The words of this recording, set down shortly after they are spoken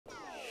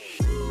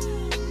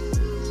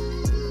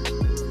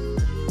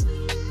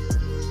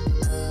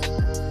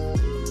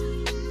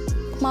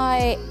make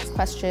my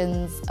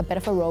questions a bit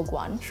of a rogue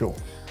one. Sure.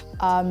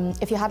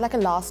 If you had like a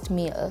last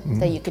meal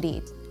that you could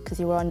eat because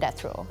you were on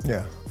death row,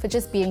 for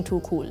just being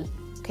too cool,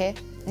 okay?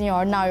 You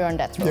know, now you're on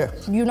death row. Yeah.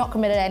 You've not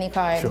committed any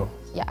crime. Sure.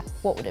 Yeah.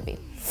 What would it be?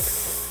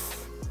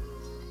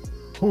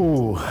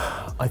 Oh,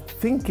 I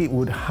think it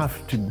would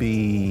have to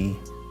be.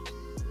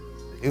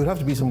 It would have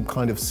to be some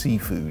kind of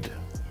seafood.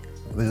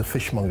 There's a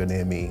fishmonger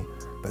near me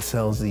that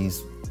sells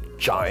these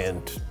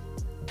giant,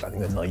 I think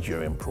they're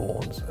Nigerian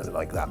prawns, and they're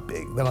like that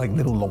big. They're like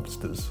little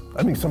lobsters.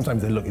 I mean,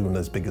 sometimes they look even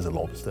as big as a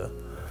lobster.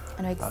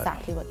 I know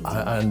exactly what you mean.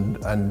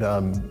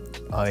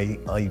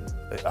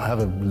 I have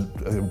a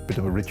bit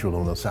of a ritual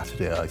on a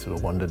Saturday. I sort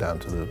of wander down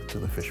to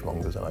the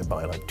fishmongers and I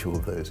buy like 2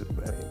 of those.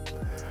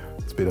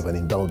 It's a bit of an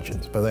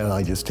indulgence, but then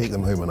I just take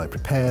them home and I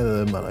prepare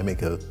them and I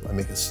make a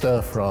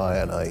stir fry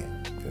and I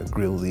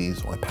grill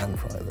these or I pan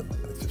fry them.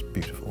 It's just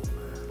beautiful.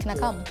 Can I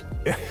come?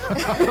 Is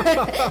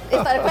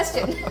that a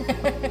question?